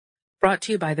Brought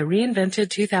to you by the reinvented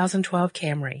 2012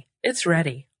 Camry. It's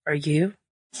ready. Are you?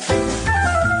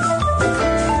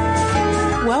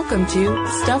 Welcome to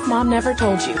Stuff Mom Never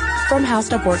Told You from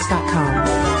HowStuffWorks.com.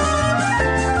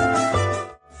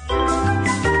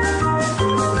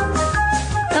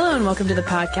 Hello and welcome to the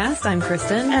podcast. I'm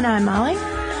Kristen. And I'm Molly.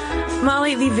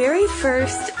 Molly, the very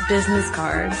first business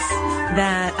cards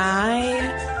that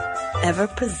I ever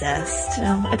possessed.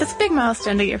 It's a big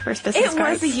milestone to get your first business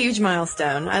cards. It was a huge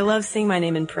milestone. I love seeing my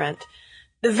name in print.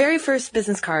 The very first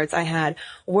business cards I had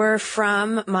were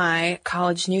from my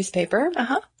college newspaper.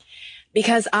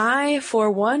 Because I, for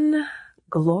one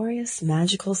glorious,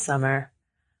 magical summer,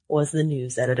 was the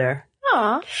news editor.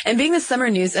 Aw. And being the summer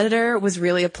news editor was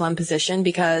really a plum position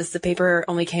because the paper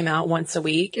only came out once a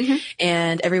week.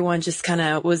 And everyone just kind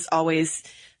of was always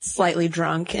slightly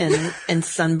drunk and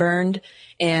sunburned.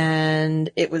 And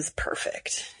it was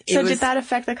perfect. So did that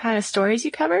affect the kind of stories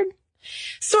you covered?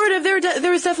 Sort of.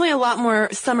 There was definitely a lot more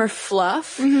summer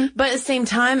fluff, but at the same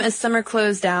time, as summer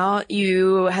closed out,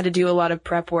 you had to do a lot of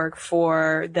prep work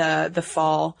for the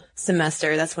fall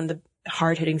semester. That's when the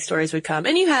hard-hitting stories would come.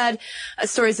 And you had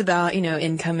stories about,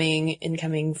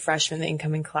 incoming freshmen, the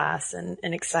incoming class, and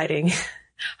exciting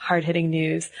hard-hitting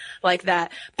news like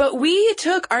that. But we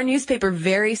took our newspaper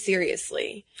very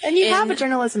seriously. And you have a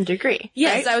journalism degree.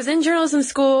 Yes, right? I was in journalism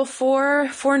school for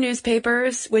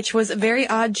newspapers, which was a very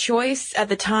odd choice at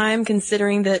the time,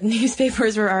 considering that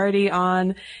newspapers were already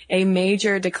on a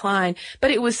major decline. But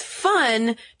it was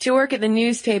fun to work at the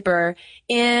newspaper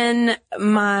in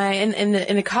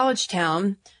the college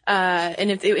town.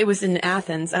 And it was in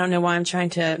Athens. I don't know why I'm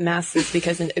trying to mask this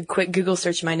because a quick Google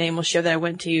search of my name will show that I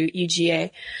went to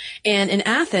UGA. And in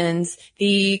Athens,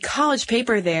 the college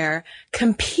paper there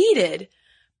competed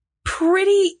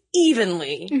pretty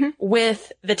evenly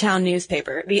with the town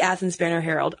newspaper, the Athens Banner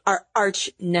Herald, our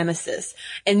arch nemesis.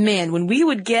 And man, when we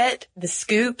would get the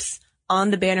scoops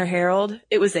on the Banner Herald,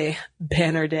 it was a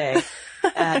banner day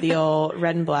at the old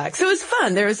Red and Black. So it was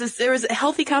fun. There was a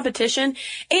healthy competition,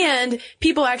 and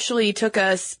people actually took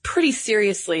us pretty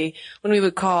seriously when we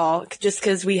would call, just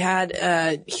because we had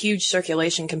a huge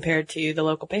circulation compared to the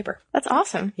local paper. That's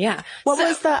awesome. Yeah. What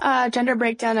was the gender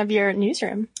breakdown of your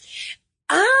newsroom?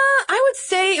 I would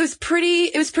say it was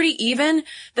pretty even.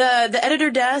 The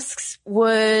editor desks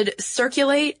would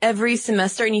circulate every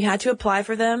semester and you had to apply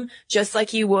for them just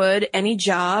like you would any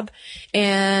job.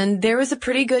 And there was a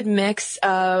pretty good mix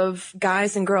of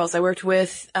guys and girls. I worked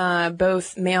with,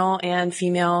 both male and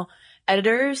female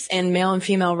editors and male and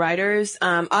female writers.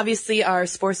 Obviously our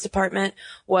sports department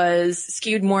was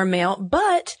skewed more male,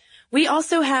 but we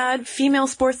also had female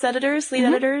sports editors, lead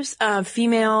editors,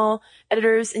 female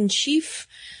editors in chief.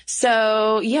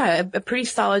 So yeah, a pretty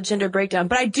solid gender breakdown.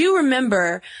 But I do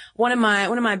remember one of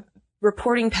my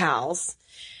reporting pals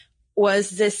was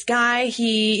this guy.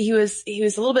 He was a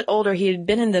little bit older. He had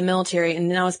been in the military and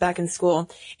now was back in school.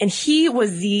 And he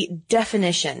was the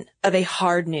definition of a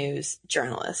hard news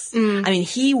journalist. I mean,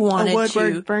 he wanted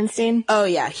Woodward Bernstein. Oh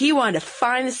yeah. He wanted to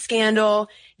find the scandal,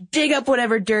 dig up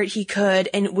whatever dirt he could,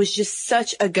 and it was just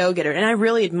such a go-getter. And I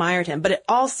really admired him. But it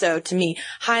also, to me,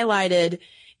 highlighted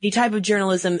the type of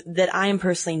journalism that I am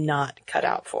personally not cut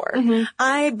out for.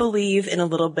 I believe in a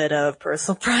little bit of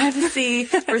personal privacy,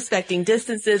 respecting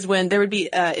distances when there would be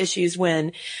issues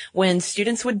when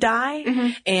students would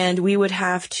die and we would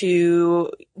have to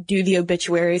do the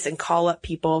obituaries and call up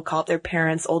people, call up their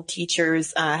parents, old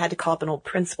teachers. I had to call up an old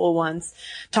principal once,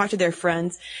 talk to their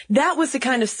friends. That was the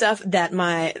kind of stuff that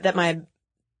my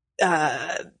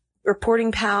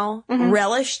reporting pal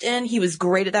relished in. He was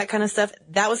great at that kind of stuff.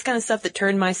 That was kind of stuff that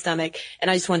turned my stomach,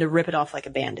 and I just wanted to rip it off like a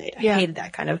Band-Aid. I hated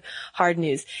that kind of hard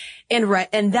news. And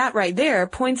that right there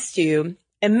points to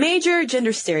a major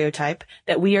gender stereotype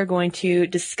that we are going to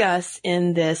discuss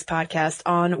in this podcast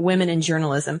on women in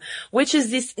journalism, which is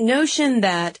this notion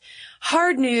that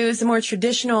hard news, the more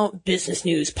traditional business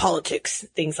news, politics,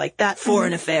 things like that,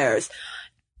 foreign affairs,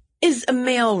 is a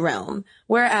male realm,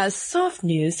 whereas soft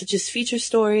news, such as feature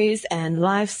stories and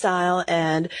lifestyle,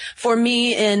 and for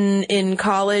me in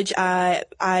college,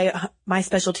 my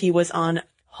specialty was on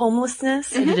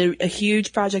homelessness. I did a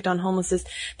huge project on homelessness.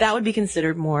 That would be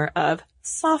considered more of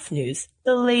soft news,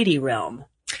 the lady realm.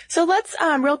 So let's,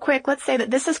 real quick, let's say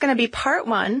that this is going to be part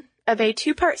one of a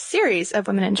 2-part series of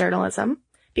women in journalism,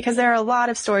 because there are a lot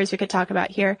of stories we could talk about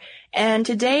here. And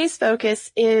today's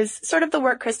focus is sort of the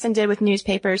work Kristen did with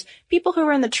newspapers, people who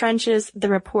were in the trenches, the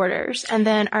reporters. And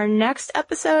then our next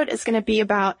episode is going to be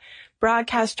about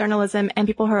broadcast journalism and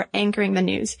people who are anchoring the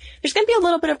news. There's going to be a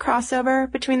little bit of crossover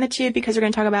between the two because we're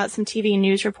going to talk about some TV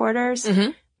news reporters.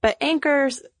 But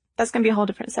anchors, that's going to be a whole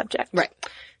different subject. Right.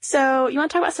 So you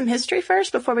want to talk about some history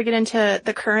first before we get into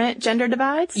the current gender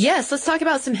divides? Yes, let's talk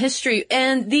about some history.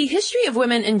 And the history of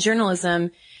women in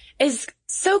journalism is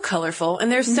so colorful,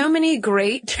 and there's so many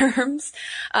great terms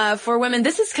for women.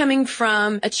 This is coming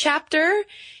from a chapter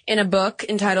in a book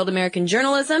entitled American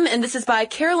Journalism, and this is by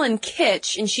Carolyn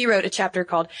Kitch, and she wrote a chapter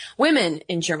called Women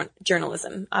in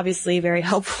Journalism. Obviously very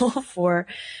helpful for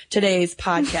today's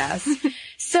podcast.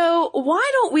 So why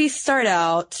don't we start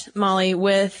out, Molly,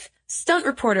 with stunt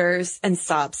reporters and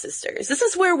sob sisters? This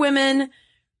is where women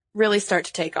really start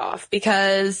to take off,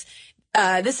 because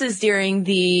this is during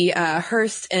the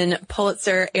Hearst and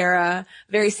Pulitzer era,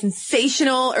 very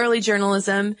sensational early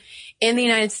journalism in the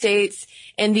United States.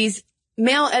 And these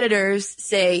male editors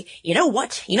say, you know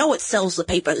what? You know what sells the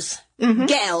papers?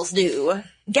 Gals do.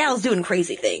 Gals doing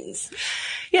crazy things.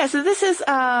 Yeah, so this is,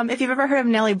 if you've ever heard of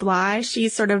Nellie Bly,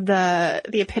 she's sort of the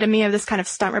epitome of this kind of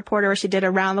stunt reporter, where she did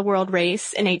a round the world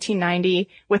race in 1890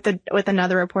 with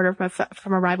another reporter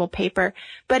from a rival paper.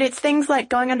 But it's things like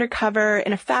going undercover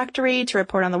in a factory to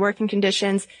report on the working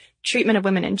conditions, treatment of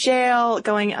women in jail,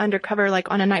 going undercover like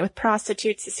on a night with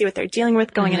prostitutes to see what they're dealing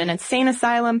with, going in an insane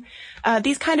asylum.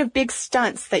 These kind of big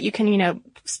stunts that you can,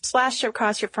 splash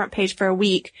across your front page for a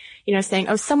week, saying,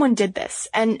 oh, someone did this.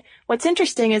 And what's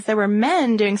interesting is there were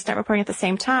men doing stunt reporting at the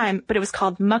same time, but it was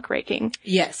called muckraking.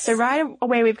 Yes. So right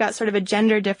away, we've got sort of a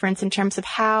gender difference in terms of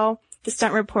how the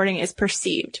stunt reporting is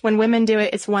perceived. When women do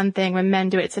it, it's one thing. When men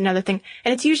do it, it's another thing.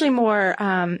 And it's usually more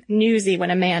newsy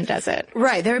when a man does it.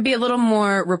 Right. There would be a little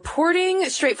more reporting,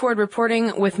 straightforward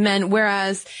reporting with men,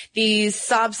 whereas these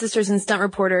sob sisters and stunt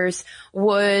reporters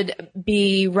would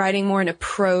be writing more in a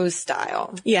prose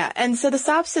style. Yeah. And so the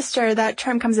sob sister, that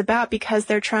term comes about because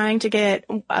they're trying to get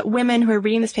women who are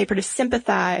reading this paper to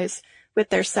sympathize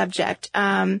with their subject.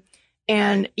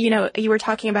 And, you were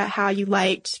talking about how you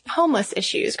liked homeless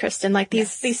issues, Kristen. Like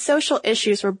these social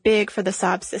issues were big for the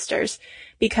sob sisters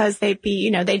because they'd be,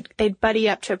 they'd buddy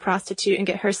up to a prostitute and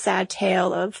get her sad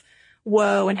tale of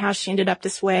woe and how she ended up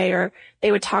this way. Or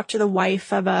they would talk to the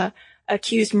wife of a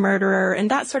accused murderer,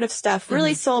 and that sort of stuff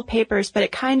really sold papers, but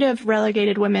it kind of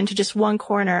relegated women to just one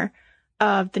corner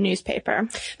of the newspaper.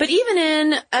 But even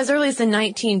in as early as the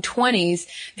 1920s,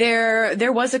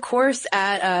 there was a course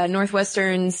at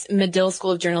Northwestern's Medill School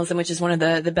of Journalism, which is one of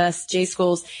the best J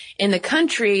schools in the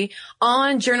country,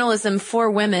 on journalism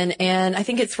for women. And I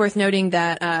think it's worth noting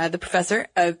that the professor,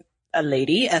 a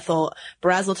lady, Ethel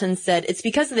Brazelton, said it's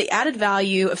because of the added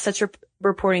value of such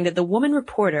reporting that the woman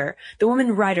reporter, the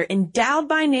woman writer, endowed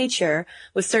by nature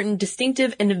with certain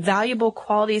distinctive and valuable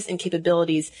qualities and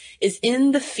capabilities, is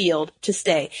in the field to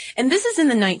stay. And this is in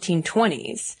the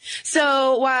 1920s.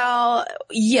 So while,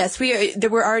 yes,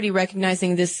 we're already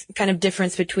recognizing this kind of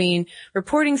difference between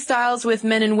reporting styles with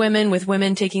men and women, with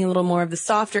women taking a little more of the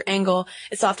softer angle,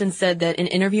 it's often said that in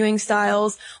interviewing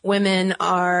styles, women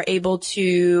are able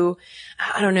to,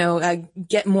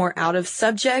 get more out of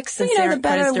subjects since they're the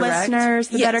better listeners,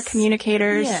 the better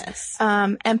communicators. Yes.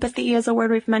 Empathy is a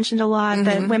word we've mentioned a lot,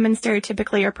 that women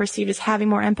stereotypically are perceived as having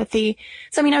more empathy.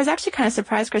 So, I was actually kind of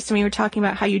surprised, Kristen, when you were talking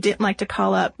about how you didn't like to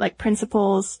call up like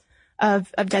principals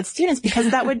of dead students,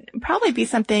 because that would probably be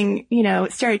something,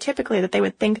 stereotypically that they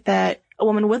would think that a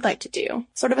woman would like to do.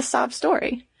 Sort of a sob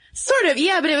story. Sort of,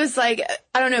 yeah, but it was like,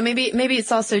 I don't know, maybe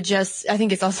it's also I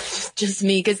think it's also just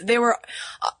me, because there were,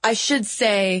 I should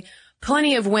say,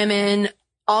 plenty of women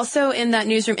also in that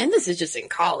newsroom, and this is just in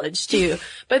college too,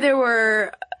 but there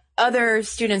were other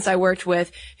students I worked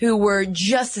with who were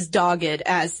just as dogged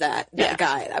as that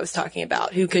guy I was talking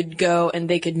about, who could go and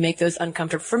they could make those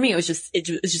uncomfortable. For me, it was just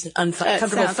an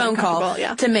uncomfortable phone call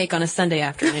to make on a Sunday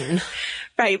afternoon.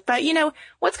 Right. But,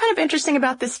 what's kind of interesting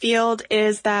about this field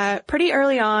is that pretty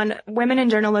early on, women in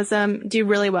journalism do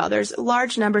really well. There's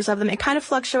large numbers of them. It kind of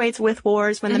fluctuates with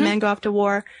wars. When the men go off to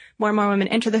war, more and more women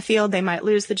enter the field. They might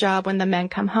lose the job when the men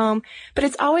come home. But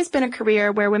it's always been a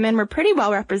career where women were pretty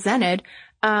well represented.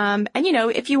 And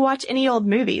if you watch any old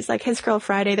movies, like His Girl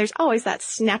Friday, there's always that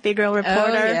snappy girl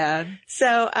reporter. Oh, yeah.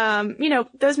 So,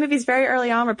 those movies very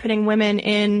early on were putting women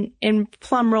in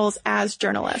plum roles as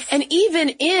journalists. And even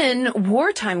in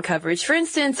wartime coverage, for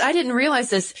instance, I didn't realize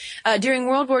this, during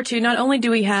World War II, not only do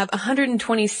we have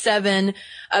 127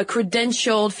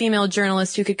 credentialed female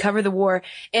journalists who could cover the war,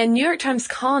 and New York Times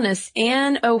columnist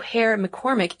Anne O'Hare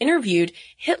McCormick interviewed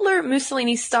Hitler,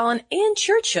 Mussolini, Stalin, and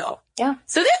Churchill. Yeah.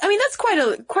 So that's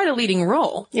quite a leading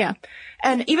role. Yeah.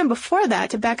 And even before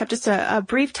that, to back up just a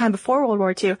brief time before World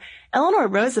War II, Eleanor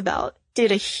Roosevelt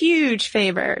did a huge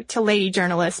favor to lady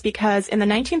journalists, because in the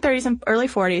 1930s and early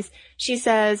 40s, she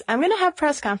says, I'm going to have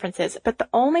press conferences, but the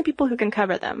only people who can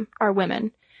cover them are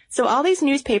women. So all these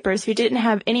newspapers who didn't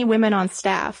have any women on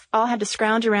staff all had to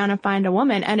scrounge around and find a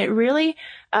woman. And it really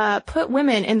put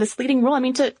women in this leading role. I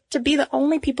mean, to be the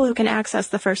only people who can access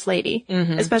the First Lady,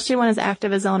 especially one as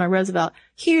active as Eleanor Roosevelt,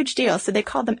 huge deal. So they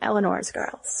called them Eleanor's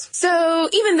girls. So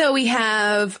even though we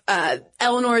have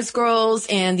Eleanor's girls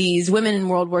and these women in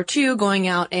World War II going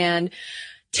out and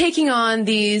taking on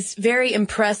these very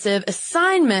impressive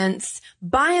assignments,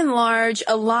 by and large,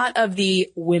 a lot of the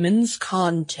women's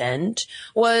content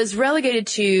was relegated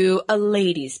to a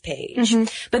ladies' page.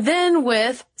 But then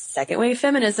with second wave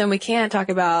feminism, we can't talk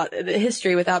about the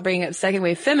history without bringing up second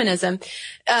wave feminism.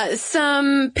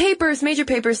 Some papers, major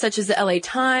papers such as the LA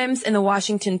Times and the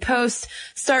Washington Post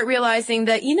start realizing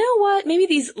that, you know what, maybe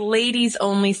these ladies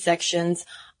only sections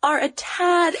are a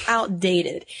tad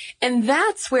outdated. And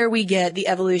that's where we get the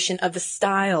evolution of the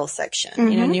style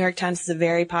section. You know, New York Times is a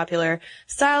very popular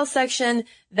style section.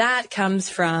 That comes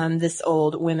from this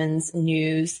old women's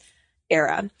news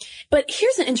era. But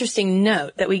here's an interesting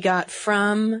note that we got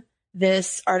from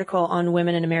this article on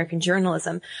women in American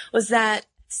journalism was that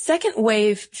second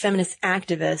wave feminist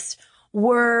activists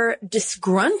were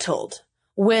disgruntled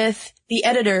with the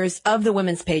editors of the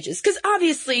women's pages. Because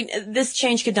obviously this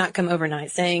change could not come overnight,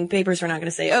 saying papers were not going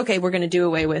to say, okay, we're going to do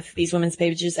away with these women's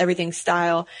pages, everything's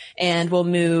style, and we'll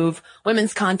move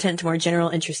women's content to more general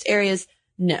interest areas.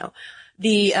 No.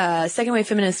 The second wave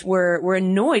feminists were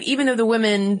annoyed, even though the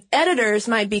women editors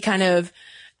might be kind of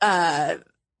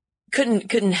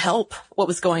couldn't help what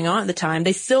was going on at the time.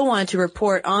 They still wanted to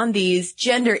report on these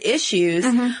gender issues,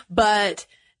 but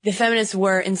the feminists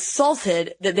were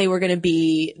insulted that they were going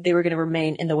to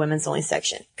remain in the women's only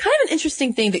section. Kind of an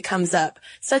interesting thing that comes up,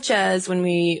 such as when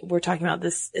we were talking about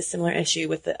a similar issue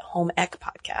with the Home Ec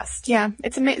podcast. Yeah,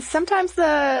 it's amazing. Sometimes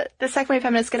the second wave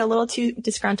feminists get a little too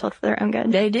disgruntled for their own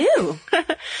good. They do.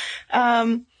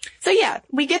 So yeah,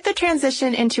 we get the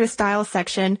transition into a style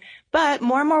section, but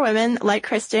more and more women like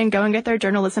Kristen go and get their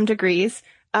journalism degrees.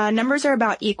 Numbers are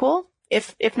about equal,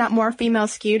 if not more female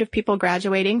skewed, of people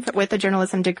graduating with a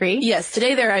journalism degree. Yes,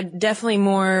 today there are definitely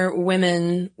more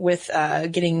women with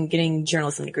getting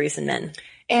journalism degrees than men.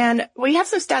 And we have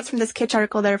some stats from this Kitsch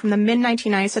article that are from the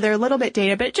mid-1990s, so they're a little bit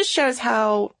dated, but it just shows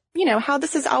how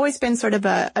this has always been sort of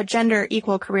a gender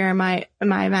equal career in my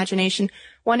imagination.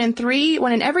 One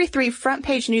in every three front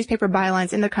page newspaper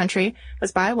bylines in the country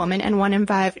was by a woman, and 1 in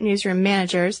 5 newsroom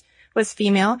managers was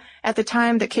female. At the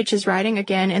time that Kitsch is writing,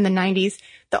 again in the 90s,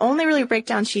 the only really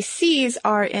breakdowns she sees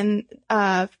are in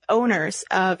owners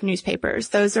of newspapers.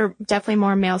 Those are definitely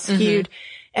more male skewed.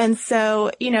 And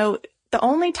so, the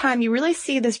only time you really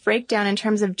see this breakdown in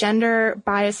terms of gender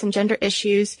bias and gender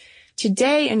issues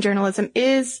today in journalism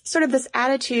is sort of this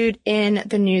attitude in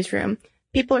the newsroom.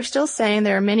 People are still saying,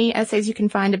 there are many essays you can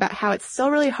find about how it's still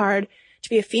really hard to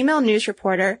be a female news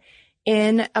reporter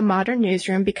in a modern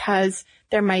newsroom because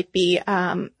there might be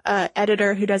an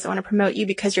editor who doesn't want to promote you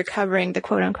because you're covering the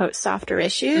quote-unquote softer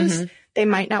issues. They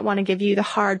might not want to give you the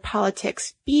hard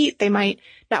politics beat. They might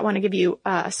not want to give you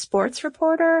a sports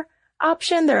reporter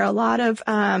option. There are a lot of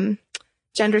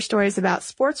gender stories about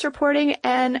sports reporting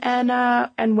and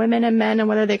women and men and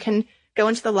whether they can go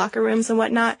into the locker rooms and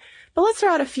whatnot. But let's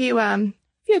throw out a few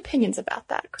opinions about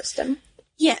that, Kristen.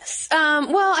 Yes.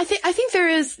 Well, I think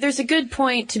there's a good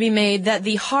point to be made that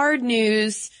the hard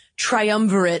news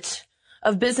triumvirate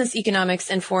of business, economics,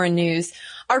 and foreign news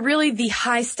are really the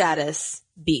high status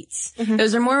beats.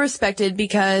 Those are more respected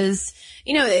because,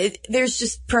 there's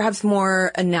just perhaps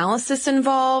more analysis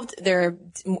involved. There are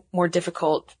more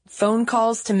difficult phone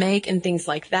calls to make and things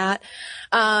like that.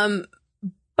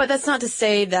 But that's not to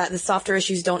say that the softer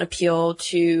issues don't appeal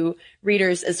to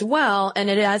readers as well. And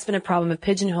it has been a problem of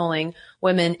pigeonholing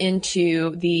women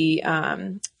into the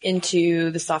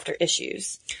softer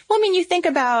issues. Well, you think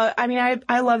about,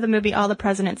 I love the movie All the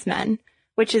President's Men,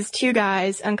 which is 2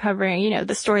 guys uncovering,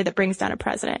 the story that brings down a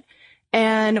president.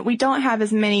 And we don't have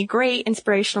as many great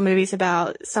inspirational movies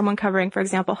about someone covering, for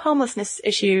example, homelessness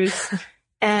issues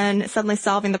and suddenly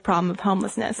solving the problem of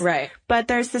homelessness. Right. But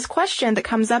there's this question that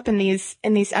comes up in these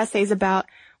essays about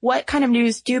what kind of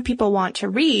news do people want to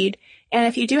read? And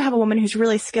if you do have a woman who's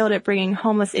really skilled at bringing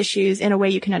homeless issues in a way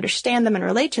you can understand them and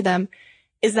relate to them,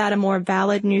 is that a more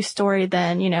valid news story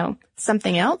than,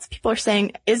 something else? People are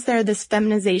saying, is there this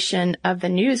feminization of the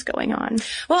news going on?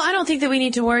 Well, I don't think that we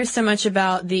need to worry so much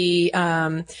about the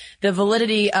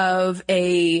validity of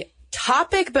a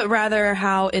topic, but rather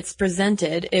how it's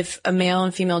presented. If a male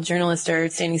and female journalist are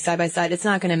standing side by side, it's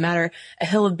not going to matter a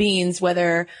hill of beans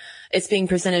whether it's being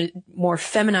presented more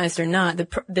feminized or not.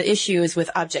 The issue is with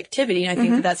objectivity, and I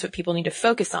think that that's what people need to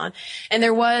focus on. And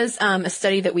there was a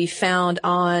study that we found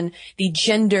on the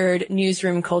gendered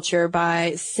newsroom culture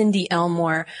by Cindy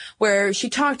Elmore, where she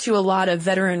talked to a lot of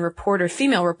veteran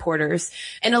female reporters,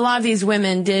 and a lot of these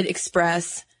women did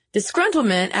express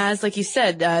disgruntlement as, like you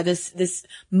said, this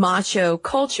macho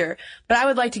culture. But I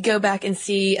would like to go back and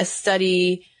see a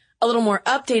study a little more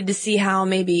updated to see how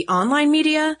maybe online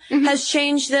media has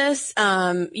changed this.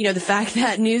 The fact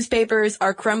that newspapers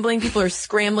are crumbling, people are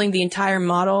scrambling, the entire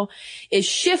model is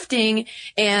shifting.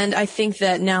 And I think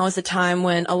that now is a time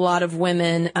when a lot of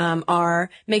women, are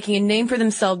making a name for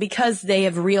themselves because they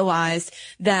have realized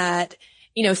that,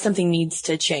 something needs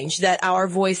to change, that our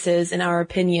voices and our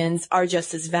opinions are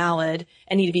just as valid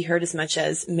and need to be heard as much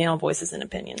as male voices and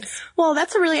opinions. Well,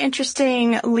 that's a really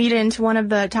interesting lead into one of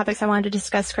the topics I wanted to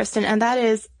discuss, Kristen, and that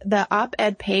is the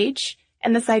op-ed page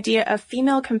and this idea of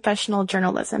female confessional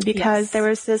journalism, because there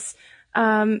was this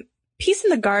piece in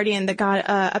The Guardian that got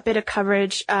a bit of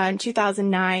coverage in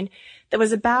 2009 that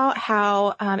was about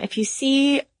how if you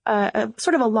see a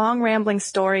sort of a long rambling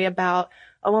story about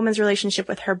a woman's relationship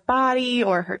with her body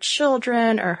or her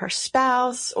children or her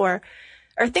spouse or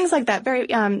things like that, very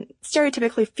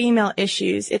stereotypically female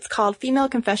issues. It's called female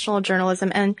confessional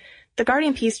journalism. And the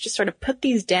Guardian piece just sort of put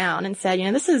these down and said,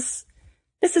 this is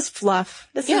fluff.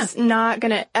 This is not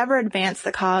going to ever advance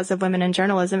the cause of women in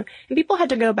journalism. And people had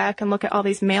to go back and look at all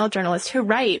these male journalists who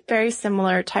write very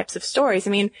similar types of stories. I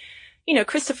mean,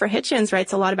 Christopher Hitchens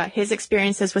writes a lot about his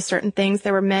experiences with certain things.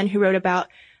 There were men who wrote about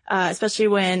especially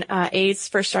when AIDS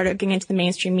first started getting into the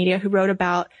mainstream media, who wrote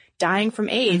about dying from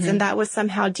AIDS, and that was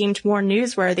somehow deemed more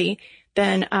newsworthy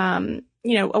than,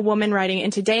 a woman writing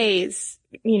in today's,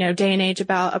 day and age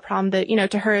about a problem that,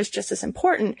 to her is just as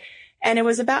important. And it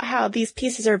was about how these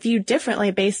pieces are viewed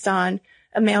differently based on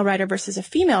a male writer versus a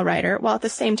female writer, while at the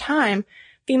same time,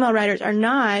 female writers are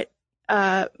not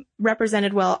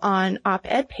represented well on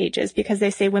op-ed pages because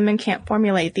they say women can't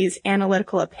formulate these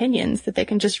analytical opinions, that they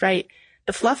can just write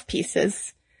the fluff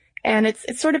pieces. And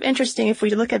it's sort of interesting if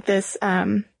we look at this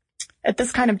kind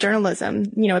of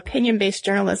journalism, opinion-based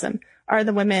journalism. Are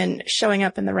the women showing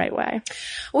up in the right way?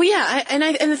 Well, yeah. And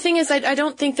the thing is, I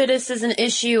don't think that this is an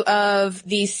issue of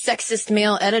these sexist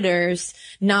male editors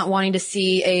not wanting to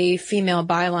see a female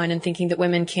byline and thinking that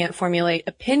women can't formulate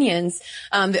opinions.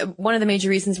 One of the major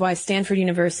reasons why Stanford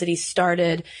University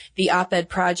started the op-ed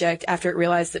project after it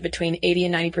realized that between 80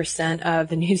 and 90% of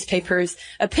the newspaper's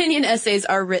opinion essays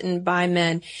are written by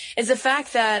men is the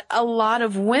fact that a lot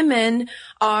of women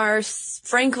are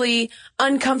frankly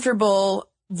uncomfortable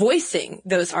voicing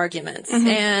those arguments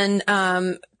and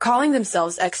calling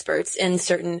themselves experts in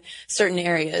certain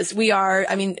areas. We are,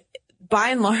 by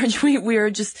and large, we are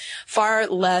just far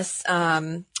less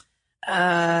confident.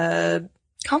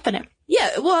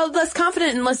 Yeah, well, less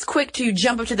confident and less quick to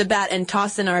jump up to the bat and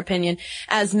toss in our opinion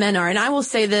as men are. And I will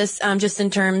say this, just in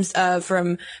terms of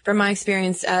from my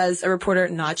experience as a reporter,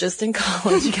 not just in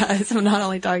college, guys. I'm not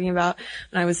only talking about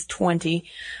when I was 20,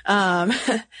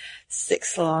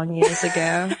 6 long years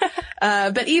ago.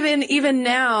 But even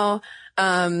now,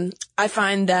 I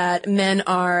find that men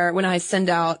are, when I send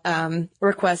out,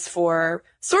 requests for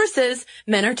sources,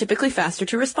 men are typically faster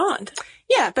to respond.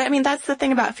 Yeah, but that's the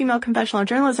thing about female confessional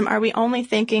journalism. Are we only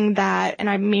thinking that, and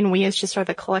I mean we as just sort of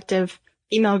a collective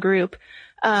female group,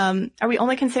 are we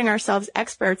only considering ourselves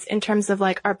experts in terms of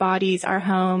like our bodies, our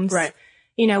homes? Right.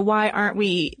 Why aren't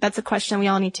we, that's a question we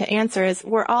all need to answer, is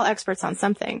we're all experts on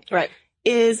something. Right.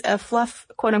 Is a fluff,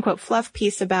 quote unquote, fluff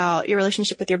piece about your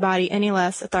relationship with your body any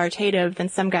less authoritative than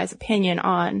some guy's opinion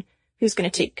on who's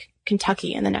going to take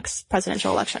Kentucky in the next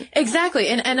presidential election? Exactly.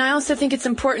 And I also think it's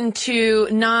important to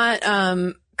not,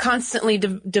 constantly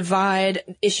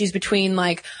divide issues between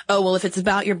like, oh, well, if it's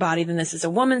about your body, then this is a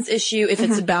woman's issue. If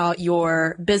it's about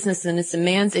your business, then it's a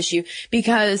man's issue,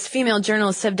 because female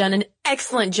journalists have done an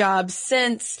excellent job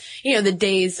since, the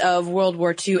days of World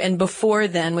War II and before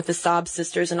then with the Sob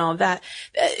sisters and all of that,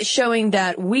 showing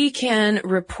that we can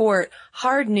report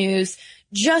hard news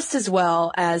just as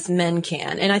well as men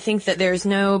can. And I think that there's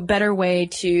no better way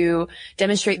to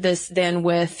demonstrate this than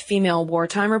with female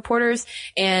wartime reporters.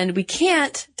 And we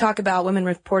can't talk about women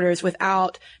reporters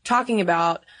without talking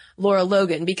about Laura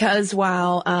Logan, because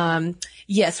while,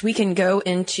 yes, we can go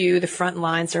into the front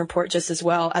lines and report just as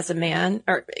well as a man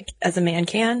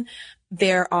can,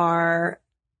 there are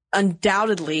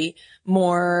undoubtedly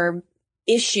more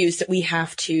issues that we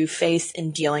have to face in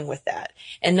dealing with that.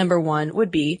 And number one would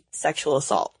be sexual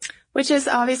assault, which is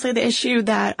obviously the issue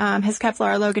that has kept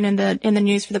Laura Logan in the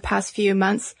news for the past few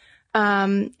months.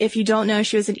 If you don't know,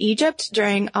 she was in Egypt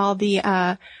during all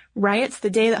the riots the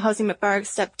day that Halsey McBarg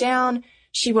stepped down.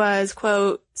 She was,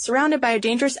 quote, surrounded by a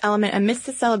dangerous element amidst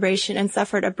the celebration and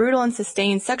suffered a brutal and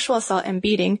sustained sexual assault and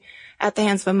beating at the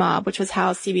hands of a mob, which was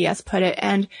how CBS put it.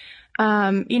 And,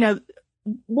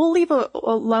 we'll leave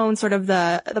alone sort of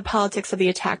the politics of the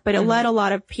attack, but it led a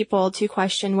lot of people to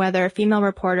question whether female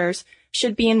reporters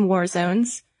should be in war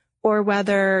zones or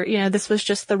whether, this was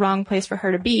just the wrong place for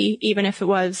her to be, even if it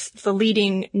was the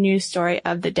leading news story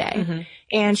of the day.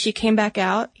 And she came back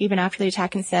out even after the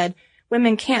attack and said,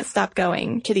 women can't stop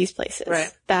going to these places.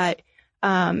 Right. That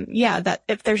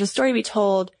if there's a story to be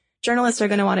told, journalists are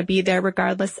going to want to be there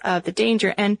regardless of the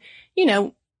danger. And,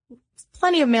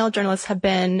 plenty of male journalists have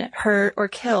been hurt or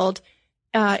killed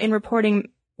in reporting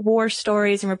war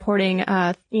stories and reporting,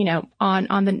 on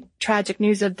the tragic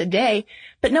news of the day.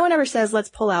 But no one ever says, let's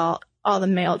pull out all the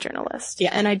male journalists. Yeah.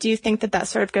 And I do think that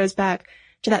sort of goes back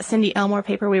to that Cindy Elmore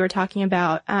paper we were talking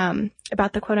about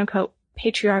the quote unquote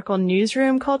patriarchal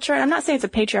newsroom culture. And I'm not saying it's a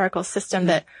patriarchal system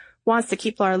that wants to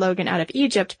keep Lara Logan out of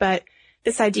Egypt, but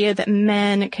this idea that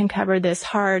men can cover this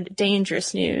hard,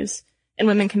 dangerous news and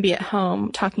women can be at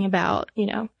home talking about,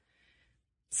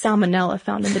 salmonella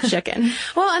found in the chicken.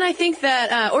 Well, and I think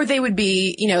that, or they would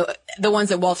be, the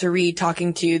ones at Walter Reed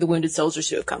talking to the wounded soldiers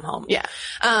who have come home. Yeah.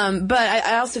 But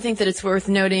I also think that it's worth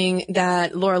noting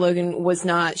that Lara Logan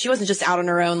she wasn't just out on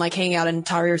her own, like hanging out in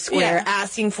Tahrir Square,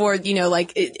 asking for, in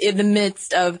the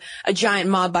midst of a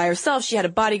giant mob by herself. She had a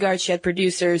bodyguard, she had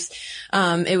producers.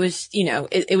 It was,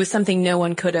 it was something no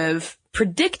one could have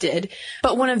predicted.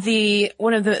 But one of the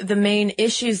main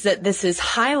issues that this is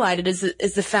highlighted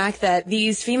is the fact that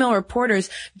these female reporters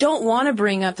don't want to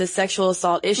bring up the sexual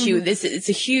assault issue. It's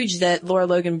a huge that Lara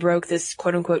Logan broke this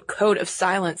quote unquote code of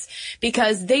silence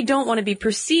because they don't want to be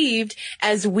perceived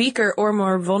as weaker or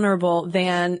more vulnerable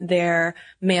than their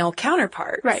male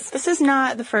counterparts. Right. This is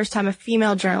not the first time a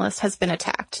female journalist has been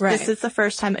attacked. Right. This is the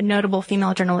first time a notable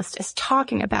female journalist is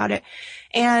talking about it.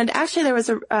 And actually there was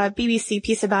a BBC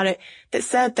piece about it that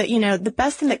said that, the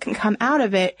best thing that can come out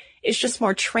of it is just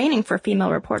more training for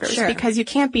female reporters. Sure. Because you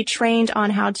can't be trained on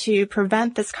how to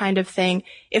prevent this kind of thing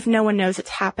if no one knows it's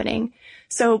happening.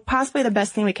 So possibly the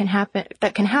best thing that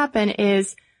can happen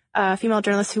is a female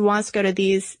journalist who wants to go to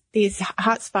these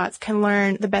hot spots can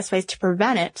learn the best ways to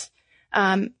prevent it.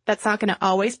 That's not going to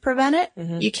always prevent it.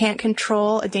 You can't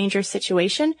control a dangerous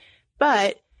situation,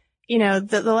 but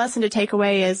the lesson to take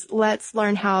away is let's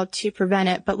learn how to prevent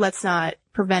it, but let's not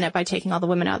prevent it by taking all the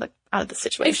women out of the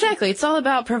situation. Exactly. It's all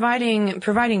about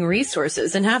providing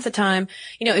resources. And half the time,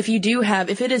 if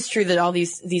it is true that all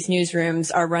these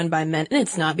newsrooms are run by men, and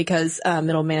it's not because,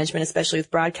 middle management, especially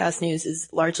with broadcast news, is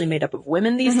largely made up of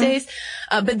women these days.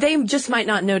 But they just might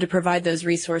not know to provide those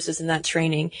resources and that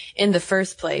training in the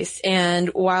first place. And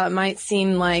while it might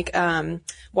seem like,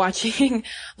 watching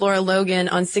Lara Logan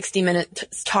on 60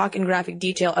 Minutes talk in graphic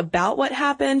detail about what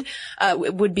happened,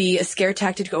 would be a scare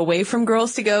tactic away from girls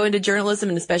to go into journalism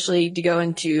and especially to go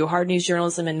into hard news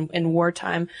journalism and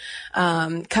wartime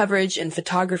coverage and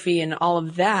photography and all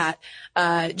of that.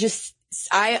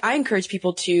 I encourage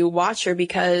people to watch her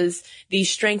because the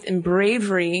strength and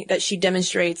bravery that she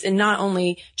demonstrates in not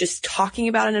only just talking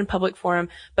about it in a public forum,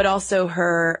 but also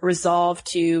her resolve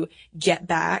to get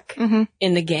back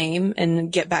in the game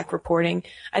and get back reporting,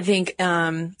 I think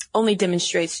only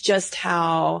demonstrates just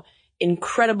how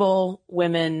incredible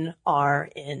women are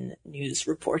in news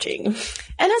reporting.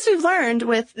 And as we've learned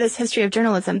with this history of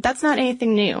journalism, that's not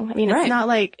anything new. I mean, it's not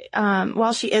like,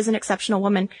 while she is an exceptional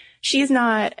woman, she's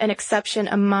not an exception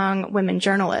among women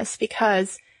journalists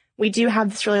because we do have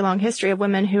this really long history of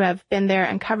women who have been there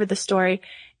and covered the story.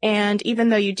 And even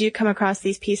though you do come across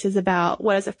these pieces about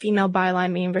what does a female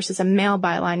byline mean versus a male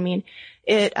byline mean,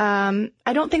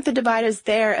 I don't think the divide is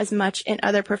there as much in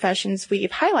other professions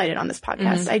we've highlighted on this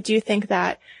podcast. I do think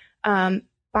that, by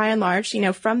and large,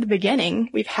 from the beginning,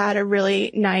 we've had a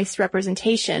really nice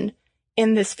representation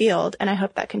in this field. And I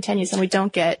hope that continues and we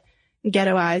don't get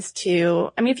ghettoized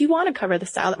to, if you want to cover the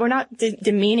style, we're not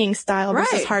demeaning style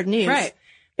versus hard news. Right.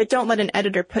 But don't let an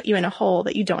editor put you in a hole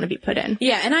that you don't want to be put in.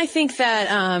 Yeah, and I think that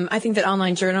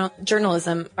online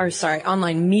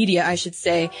online media, I should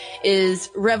say,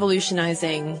 is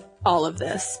revolutionizing all of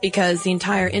this because the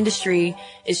entire industry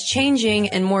is changing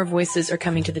and more voices are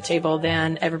coming to the table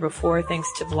than ever before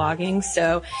thanks to blogging.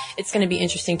 So it's going to be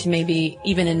interesting to maybe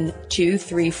even in 2,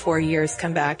 3, 4 years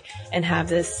come back and have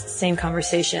this same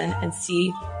conversation and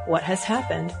see what has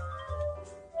happened.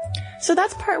 So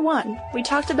that's part 1. We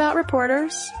talked about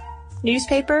reporters,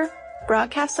 newspaper,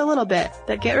 broadcast a little bit,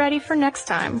 but get ready for next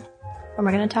time when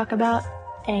we're going to talk about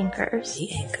Anchors.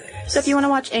 The Anchors. So if you want to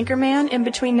watch Anchorman in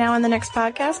between now and the next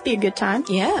podcast, be a good time.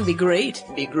 Yeah, it'd be great.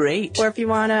 Be great. Or if you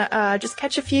want to just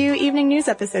catch a few evening news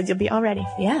episodes, you'll be all ready.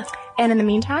 Yeah. And in the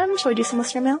meantime, shall we do some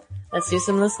listener mail? Let's do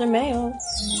some listener mail.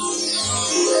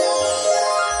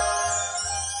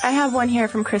 I have one here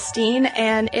from Christine,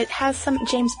 and it has some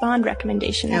James Bond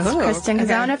recommendations, Kristen,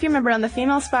 because I don't know if you remember on the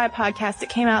Female Spy podcast, it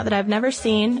came out that I've never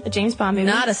seen a James Bond movie.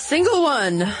 Not a single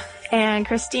one. And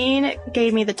Christine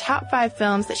gave me the top 5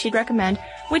 films that she'd recommend,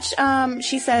 which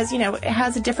she says, it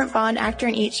has a different Bond actor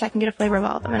in each, so I can get a flavor of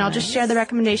all of them. And I'll just share the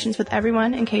recommendations with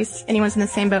everyone in case anyone's in the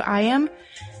same boat I am,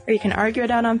 or you can argue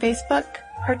it out on Facebook.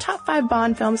 Her top 5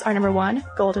 Bond films are number 1,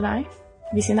 GoldenEye.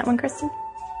 Have you seen that one, Kristen?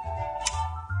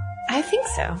 I think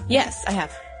so. Yes, I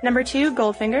have. Number 2,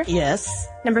 Goldfinger. Yes.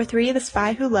 Number 3, The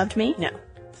Spy Who Loved Me. No.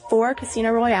 4,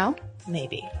 Casino Royale.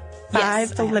 Maybe. 5,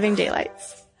 Yes, The Living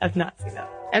Daylights. I've not seen that.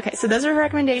 Okay, so those are her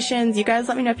recommendations. You guys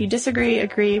let me know if you disagree,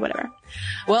 agree, whatever.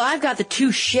 Well, I've got the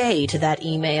touche to that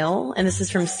email, and this is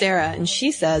from Sarah, and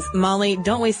she says, Molly,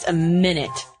 don't waste a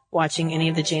minute watching any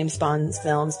of the James Bond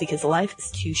films because life is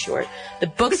too short. The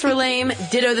books were lame,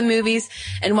 ditto the movies,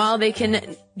 and while they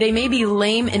may be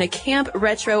lame in a camp,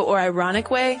 retro, or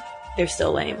ironic way, they're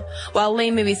still lame. While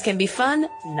lame movies can be fun,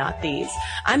 not these.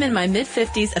 I'm in my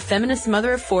mid-50s, a feminist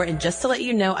mother of 4, and just to let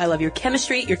you know, I love your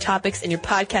chemistry, your topics, and your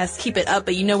podcast. Keep it up,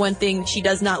 but you know one thing she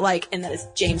does not like, and that is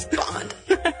James Bond.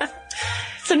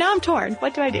 So now I'm torn.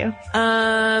 What do I do?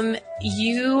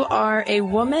 You are a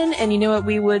woman, and you know what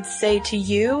we would say to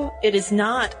you? It is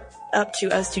not up to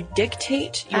us to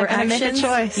dictate your actions. Make a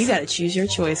choice. You gotta choose your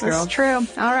choice, girl. That's true.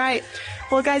 All right.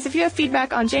 Well, guys, if you have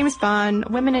feedback on James Bond,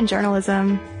 women in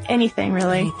journalism, anything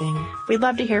really, we'd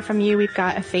love to hear from you. We've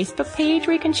got a Facebook page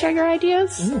where you can share your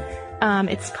ideas.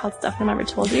 It's called Stuff Mom Never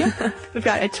Told You. We've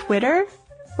got a Twitter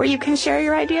where you can share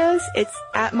your ideas. It's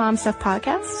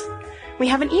 @MomStuffPodcast. We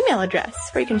have an email address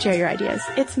where you can share your ideas.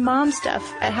 It's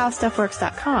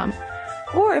momstuff@howstuffworks.com.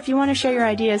 Or if you want to share your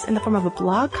ideas in the form of a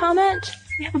blog comment,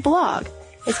 we have a blog.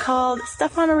 It's called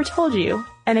Stuff Mom Never Told You,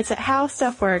 and it's at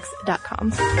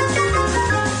howstuffworks.com.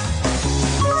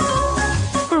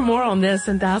 For more on this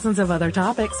and thousands of other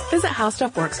topics, visit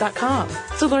howstuffworks.com.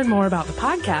 To learn more about the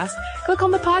podcast, click on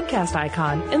the podcast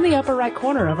icon in the upper right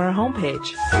corner of our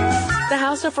homepage. The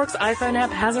How Stuff Works iPhone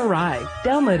app has arrived.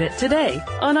 Download it today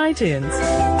on iTunes.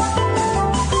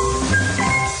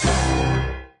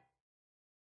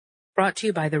 Brought to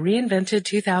you by the reinvented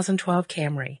 2012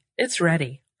 Camry. It's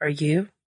ready. Are you?